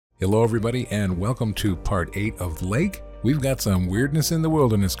Hello everybody and welcome to part 8 of Lake. We've got some weirdness in the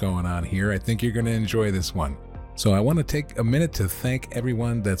wilderness going on here. I think you're going to enjoy this one. So I want to take a minute to thank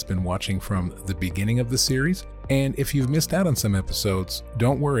everyone that's been watching from the beginning of the series. And if you've missed out on some episodes,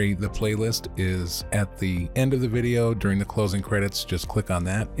 don't worry, the playlist is at the end of the video during the closing credits. Just click on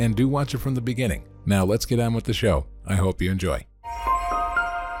that and do watch it from the beginning. Now let's get on with the show. I hope you enjoy.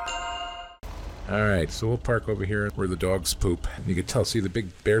 All right, so we'll park over here where the dogs poop. You can see the big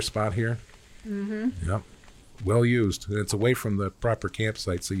bare spot here? Mm-hmm. Yep. Well used. It's away from the proper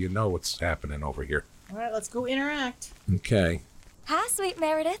campsite, so you know what's happening over here. All right, let's go interact. Okay. Hi, sweet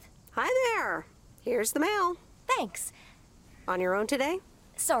Meredith. Hi there. Here's the mail. Thanks. On your own today?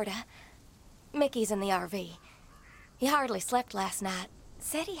 Sorta. Mickey's in the RV. He hardly slept last night.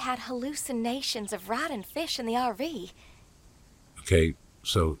 Said he had hallucinations of riding fish in the RV. Okay,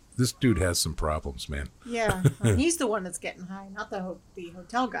 so this dude has some problems, man. Yeah, he's the one that's getting high, not the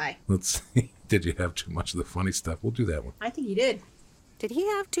hotel guy. Let's see. Did you have too much of the funny stuff? We'll do that one. I think he did. Did he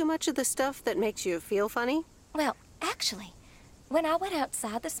have too much of the stuff that makes you feel funny? Well, actually, when I went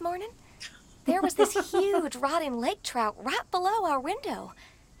outside this morning, there was this huge rotting lake trout right below our window.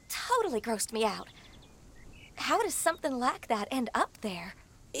 Totally grossed me out. How does something like that end up there?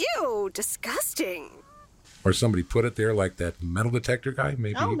 Ew, disgusting. Or somebody put it there like that metal detector guy?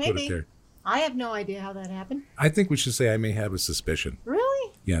 Maybe he put it there. I have no idea how that happened. I think we should say I may have a suspicion.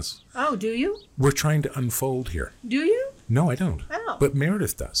 Really? Yes. Oh, do you? We're trying to unfold here. Do you? No, I don't. Oh. But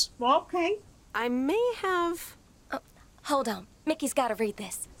Meredith does. Well, okay. I may have... Oh, hold on. Mickey's got to read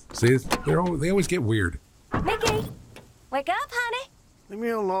this. See, they always get weird. Mickey, wake up, honey. Leave me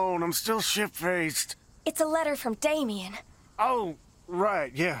alone. I'm still shit-faced. It's a letter from Damien. Oh,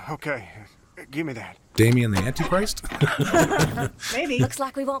 right. Yeah, okay. Give me that. Damien the Antichrist? Maybe. Looks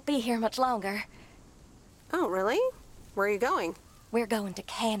like we won't be here much longer. Oh, really? Where are you going? We're going to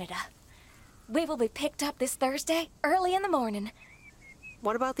Canada. We will be picked up this Thursday, early in the morning.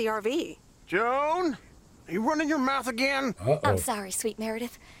 What about the RV? Joan? Are you running your mouth again? Uh-oh. I'm sorry, sweet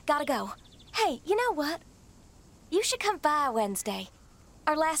Meredith. Gotta go. Hey, you know what? You should come by Wednesday.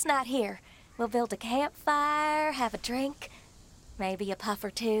 Our last night here. We'll build a campfire, have a drink, maybe a puff or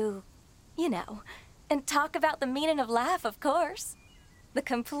two, you know, and talk about the meaning of life, of course. The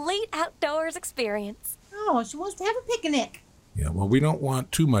complete outdoors experience. Oh, she wants to have a picnic. Yeah, well, we don't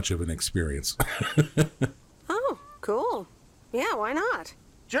want too much of an experience. Oh, cool. Yeah, why not?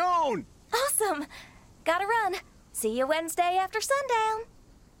 Joan! Awesome. Gotta run. See you Wednesday after sundown.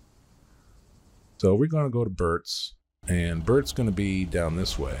 So we're going to go to Bert's, and Bert's going to be down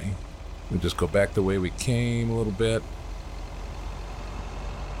this way. We just go back the way we came a little bit.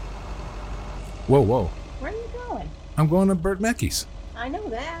 Whoa, whoa. Where are you going? I'm going to Bert Mackey's. I know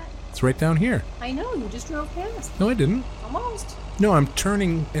that. It's right down here. I know, you just drove past. No, I didn't. Almost. No, I'm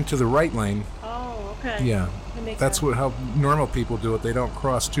turning into the right lane. Oh, okay. Yeah. That makes That's sense. how normal people do it. They don't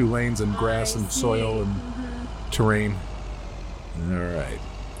cross two lanes and grass and soil and terrain. All right.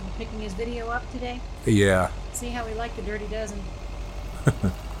 You picking his video up today? Yeah. See how we like the Dirty Dozen.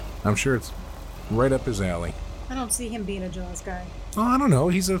 I'm sure it's right up his alley. I don't see him being a Jaws guy. Oh, I don't know.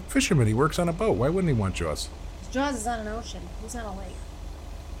 He's a fisherman. He works on a boat. Why wouldn't he want Jaws? Jaws is on an ocean. He's on a lake.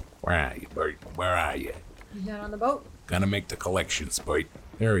 Where are you, Bert? Where are you? He's not on the boat. Gonna make the collections, Bert.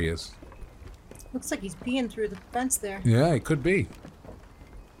 There he is. Looks like he's peeing through the fence there. Yeah, he could be.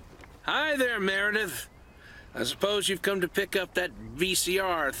 Hi there, Meredith. I suppose you've come to pick up that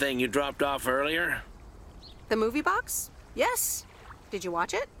VCR thing you dropped off earlier? The movie box? Yes. Did you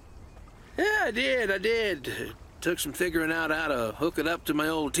watch it? Yeah, I did. Took some figuring out how to hook it up to my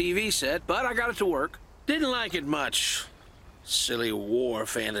old TV set, but I got it to work. Didn't like it much. Silly war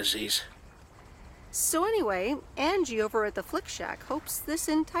fantasies. So anyway, Angie over at the Flick Shack hopes this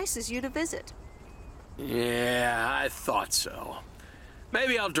entices you to visit. Yeah, I thought so.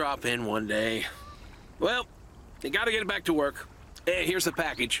 Maybe I'll drop in one day. Well, you gotta get back to work. Hey, here's the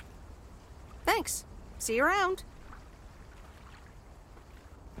package. Thanks. See you around.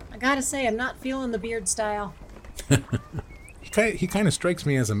 I gotta say, I'm not feeling the beard style. He kind of strikes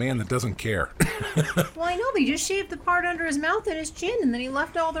me as a man that doesn't care. Well, I know, but he just shaved the part under his mouth and his chin, and then he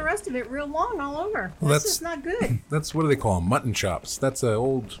left all the rest of it real long all over. Well, That's just not good. That's, what do they call them? Mutton chops. That's an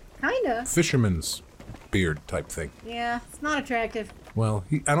old Kinda. fisherman's beard type thing. Yeah, it's not attractive. Well,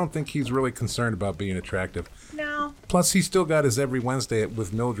 I don't think he's really concerned about being attractive. No, Plus, he's still got his every Wednesday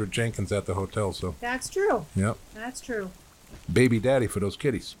with Mildred Jenkins at the hotel, so. that's true. Yep. That's true. Baby daddy for those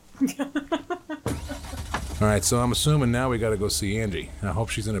kitties. All right, so I'm assuming now we got to go see Angie. I hope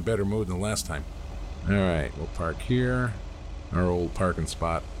she's in a better mood than last time. All right, we'll park here. Our old parking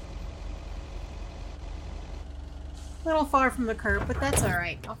spot. A little far from the curb, but that's all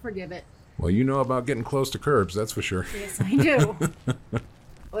right. I'll forgive it. Well, you know about getting close to curbs, that's for sure. Yes, I do.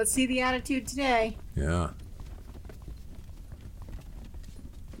 Let's see the attitude today. Yeah.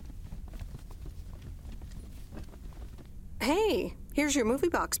 Hey, here's your movie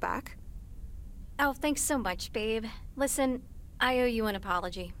box back. Oh, thanks so much, babe. Listen, I owe you an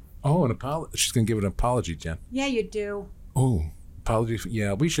apology. Oh, an apology. She's going to give an apology, Jen. Yeah, you do. Oh, apology.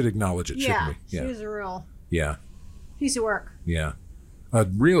 Yeah, we should acknowledge it, shouldn't we? She was a real Yeah. piece of work. Yeah. A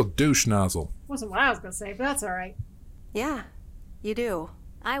real douche nozzle. Wasn't what I was going to say, but that's all right. Yeah, you do.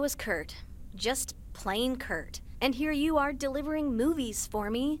 I was Kurt. Just plain Kurt. And here you are delivering movies for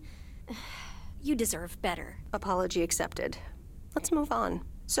me. You deserve better. Apology accepted. Let's move on.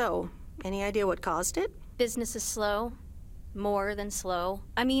 So, any idea what caused it? Business is slow. More than slow.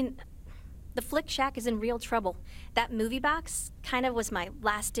 I mean, the Flick Shack is in real trouble. That movie box kind of was my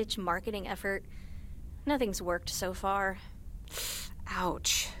last-ditch marketing effort. Nothing's worked so far.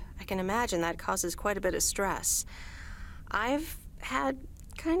 Ouch. I can imagine that causes quite a bit of stress. I've had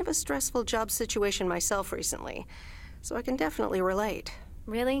kind of a stressful job situation myself recently, so I can definitely relate.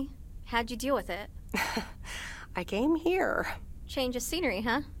 Really? How'd you deal with it? I came here. Change of scenery,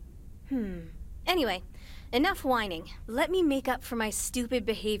 huh? Anyway, enough whining. Let me make up for my stupid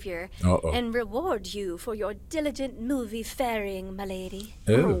behavior and reward you for your diligent movie faring, my lady.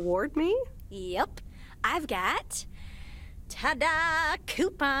 Reward me? Yep. I've got... ta-da!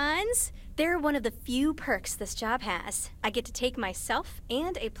 Coupons! They're one of the few perks this job has. I get to take myself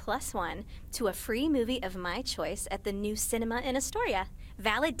and a +1 to a free movie of my choice at the new cinema in Astoria.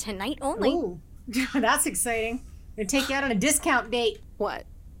 Valid tonight only. Ooh, that's exciting. Gonna take you out on a discount date. What?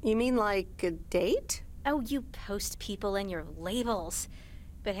 You mean like a date? Oh, you post people and your labels.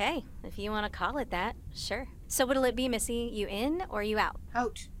 But hey, if you want to call it that, sure. So what'll it be, Missy? You in or you out?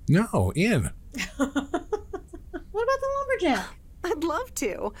 Out. No, in. What about the lumberjack? I'd love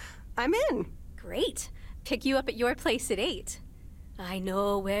to. I'm in. Great. Pick you up at your place at 8. I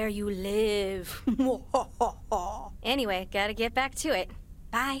know where you live. Anyway, gotta get back to it.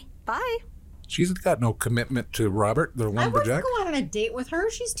 Bye. Bye. She's got no commitment to Robert, the I wouldn't lumberjack. go out on a date with her.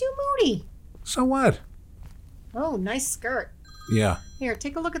 She's too moody. So what? Oh, nice skirt. Yeah. Here,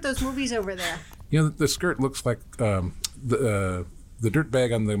 take a look at those movies over there. You know, the skirt looks like the dirt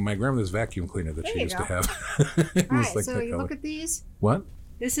bag on my grandmother's vacuum cleaner that There she you used go. to have. It All was right, like so that you color. look at these. What?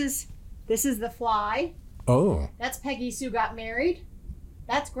 This is The Fly. Oh. That's Peggy Sue Got Married.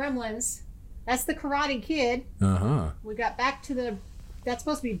 That's Gremlins. That's The Karate Kid. Uh-huh. We got that's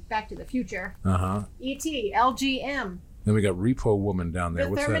supposed to be Back to the Future. Uh-huh. E.T., LGM, Then we got Repo Woman down there. The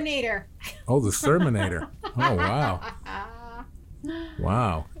What's Terminator. that? Oh, the Terminator. Oh, wow.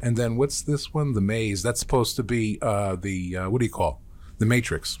 Wow. And then what's this one? The Maze. That's supposed to be what do you call? The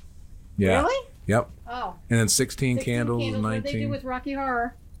Matrix. Yeah. Really? Yep. Oh. And then 16 16 Candles, What 19. did they do with Rocky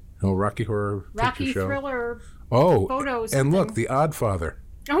Horror? Oh, Rocky Horror Rocky Picture Show. Thriller. Oh, Photos and and look, things. The Odd Father.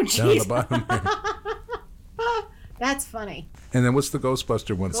 Oh, Down at the jeez. bottom there. That's funny. And then what's the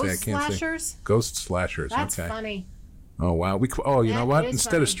Ghostbuster one say? I Ghost can't Slashers? say. Ghost Slashers. That's okay. funny. Oh, wow. You know That what? is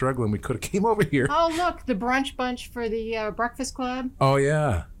Instead funny. of struggling, we could have came over here. Oh, look, the Brunch Bunch for the Breakfast Club. Oh,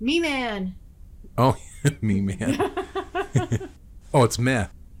 yeah. Me Man. Oh, me, man. Oh, it's Meh.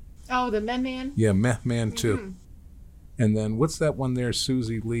 Oh, the Men Man. Yeah, Meh Man, too. Mhm. And then what's that one there,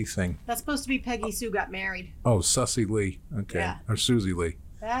 Susie Lee thing? That's supposed to be Peggy Sue Got Married. Oh, Susie Lee. Okay. Yeah. Or Susie Lee.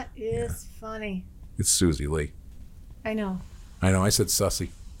 That is funny. It's Susie Lee. I know. I know, I said Sussy.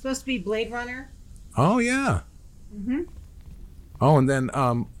 Supposed to be Blade Runner. Oh, yeah. Mm-hmm. Oh, and then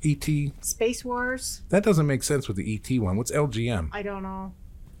E.T. Space Wars. That doesn't make sense with the E.T. one. What's LGM? I don't know.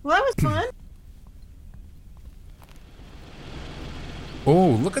 Well, that was fun. Oh,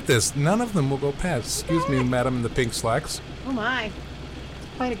 look at this. None of them will go past. Excuse me, madam in the pink slacks. Oh, my.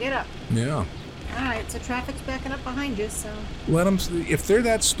 Quite a get up. Yeah. All right, so traffic's backing up behind you, so Let them see. If they're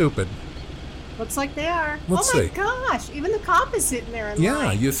that stupid, looks like they are. Let's oh, my see. gosh. Even the cop is sitting there in yeah,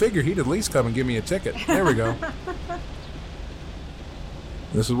 line. you figure he'd at least come and give me a ticket. There we go.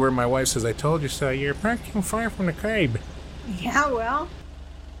 This is where my wife says, I told you so. You're parked too far from the curb. Yeah, well,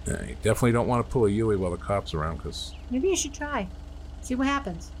 You definitely don't want to pull a Yui while the cop's around, because maybe you should try. See what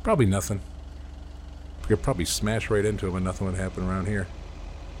happens. probably nothing. You'd probably smash right into him and nothing would happen around here.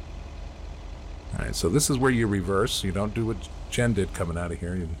 All right, so this is where you reverse. You don't do what Jen did coming out of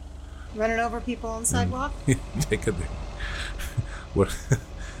here. You Running over people on the sidewalk. take a... What...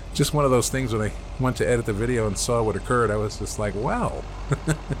 Just one of those things when I went to edit the video and saw what occurred, I was just like, wow.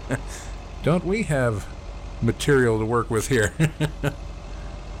 Don't we have material to work with here?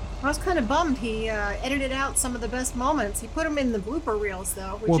 I was kind of bummed he edited out some of the best moments. He put them in the blooper reels,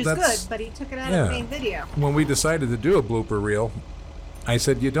 though, which Well, is that's- good, but he took it out of the main video. When we decided to do a blooper reel, I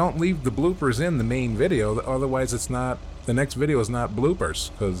said, you don't leave the bloopers in the main video, otherwise it's not, the next video is not bloopers,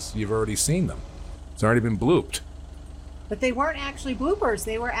 because you've already seen them. It's already been blooped. But they weren't actually bloopers.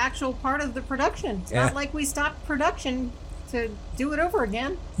 They were actual part of the production. It's not like we stopped production to do it over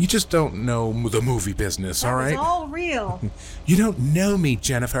again. You just don't know the movie business, all right? It was all real. You don't know me,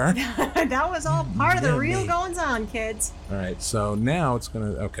 Jennifer. That was all part of the Know real me. goings-on, kids. All right, so now it's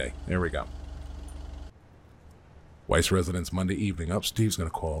going to... Okay, there we go. Weiss residence Monday evening. Up, Steve's going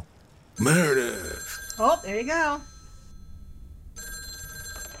to call. Meredith. Oh, there you go.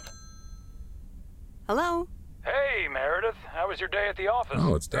 Hello? Hey, Meredith. How was your day at the office?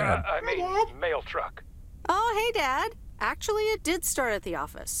 Oh, it's Dad. I mean, Dad. mail truck. Oh, hey, Dad. Actually, it did start at the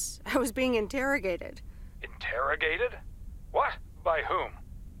office. I was being interrogated. Interrogated? What? By whom?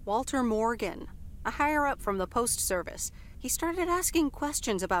 Walter Morgan, a higher-up from the Post Service. He started asking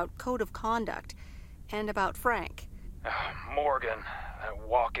questions about code of conduct and about Frank. Morgan, that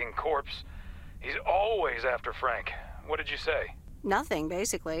walking corpse. He's always after Frank. What did you say? Nothing,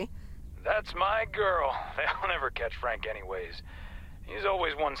 basically. That's my girl. They'll never catch Frank anyways. He's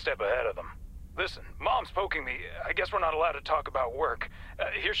always one step ahead of them. Listen, Mom's poking me. I guess we're not allowed to talk about work.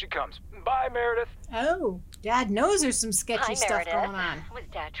 Here she comes. Bye, Meredith. Oh, Dad knows there's some sketchy Hi, stuff Meredith. going on. Was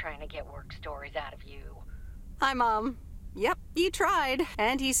Dad trying to get work stories out of you? Hi, Mom. Yep, he tried,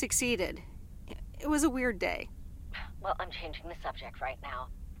 and he succeeded. It was a weird day. Well, I'm changing the subject right now.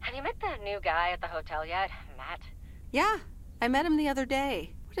 Have you met the new guy at the hotel yet, Matt? Yeah, I met him the other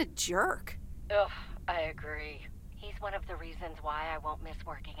day. What a jerk. Ugh, I agree. He's one of the reasons why I won't miss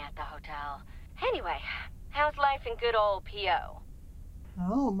working at the hotel. Anyway, how's life in good old P.O.?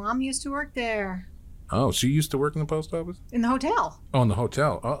 Oh, Mom used to work there. Oh, she used to work in the post office? In the hotel. Oh, in the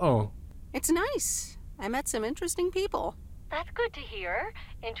hotel. Uh-oh. It's nice. I met some interesting people. That's good to hear.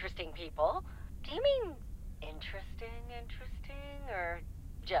 Interesting people. Do you mean interesting, or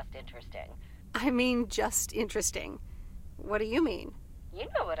just interesting? I mean, just interesting. What do you mean? You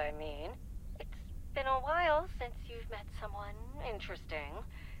know what I mean. It's been a while since you've met someone interesting.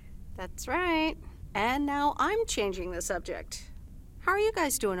 That's right. And now I'm changing the subject. How are you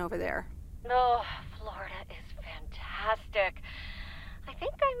guys doing over there? Oh, Florida is fantastic. I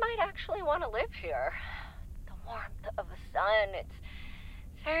think I might actually want to live here. The warmth of the sun, it's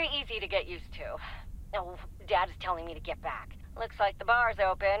very easy to get used to. Oh, Dad is telling me to get back. Looks like the bar's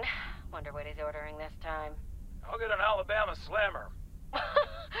open. Wonder what he's ordering this time. I'll get an Alabama Slammer.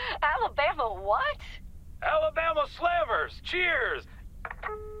 Alabama what? Alabama Slammers! Cheers!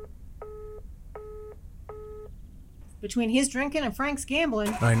 Between his drinking and Frank's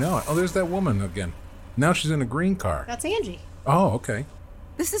gambling, I know. Oh, there's that woman again. Now she's in a green car. that's Angie. Oh, okay.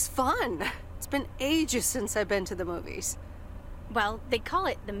 This is fun. It's been ages since I've been to the movies. Well, they call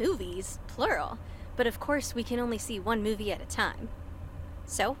it the movies, plural. But of course, we can only see one movie at a time.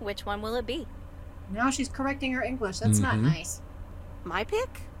 So, which one will it be? Now she's correcting her English. That's not nice. My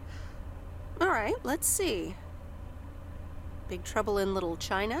pick? All right, let's see. Big Trouble in Little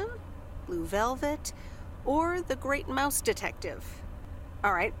China, Blue Velvet, or The Great Mouse Detective.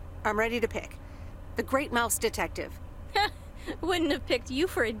 All right, I'm ready to pick. The Great Mouse Detective. Wouldn't have picked you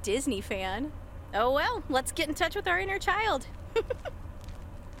for a Disney fan. Oh well, let's get in touch with our inner child.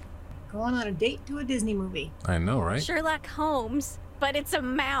 Going on a date to a Disney movie. I know, right? Sherlock Holmes, but it's a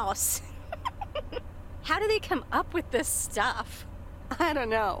mouse. How do they come up with this stuff? I don't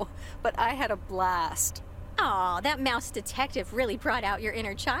know, but I had a blast. Aw, that mouse detective really brought out your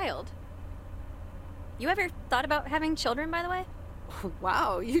inner child. You ever thought about having children, by the way?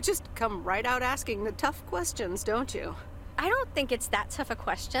 Wow, you just come right out asking the tough questions, don't you? I don't think it's that tough a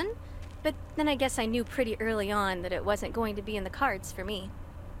question, but then I guess I knew pretty early on that it wasn't going to be in the cards for me.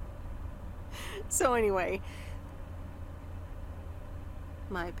 So anyway,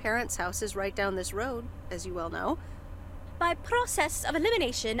 my parents' house is right down this road, as you well know. By process of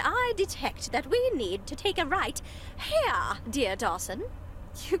elimination, I detect that we need to take a right here, dear Dawson.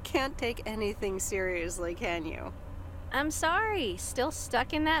 You can't take anything seriously, can you? I'm sorry, still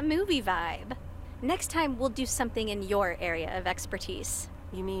stuck in that movie vibe. Next time, we'll do something in your area of expertise.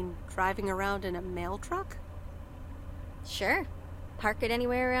 You mean driving around in a mail truck? Sure. Park it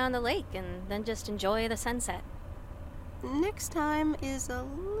anywhere around the lake and then just enjoy the sunset. Next time is a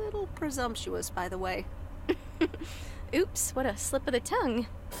little presumptuous, by the way. Oops, what a slip of the tongue.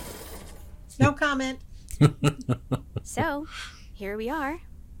 No comment. So, here we are.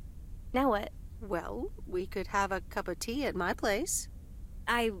 Now what? Well, we could have a cup of tea at my place.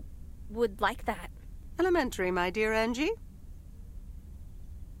 I would like that. Elementary, my dear Angie.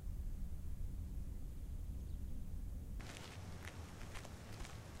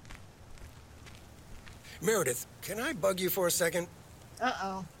 Meredith, can I bug you for a second?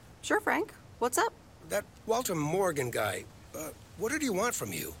 Uh-oh. Sure, Frank. What's up? That Walter Morgan guy, what did he want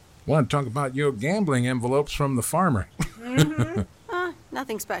from you? Want to talk about your gambling envelopes from the farmer?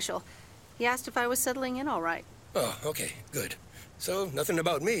 Nothing special. He asked if I was settling in all right. Oh, okay, good. So, nothing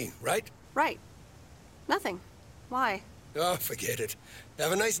about me, right? Right. Nothing. Why? Oh, forget it.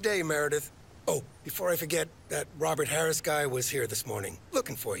 Have a nice day, Meredith. Oh, before I forget, that Robert Harris guy was here this morning,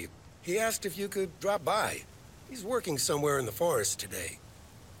 looking for you. He asked if you could drop by. He's working somewhere in the forest today.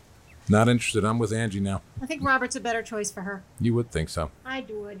 Not interested. I'm with Angie now. I think Robert's a better choice for her. You would think so. I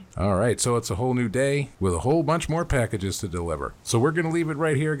would. All right, so it's a whole new day with a whole bunch more packages to deliver. So we're going to leave it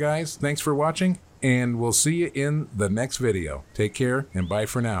right here, guys. Thanks for watching, and we'll see you in the next video. Take care, and bye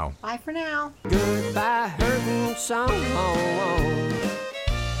for now. Bye for now. Goodbye, hurting song.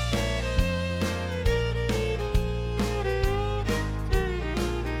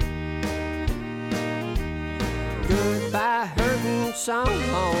 Goodbye, hurting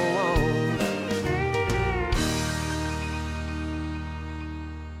song.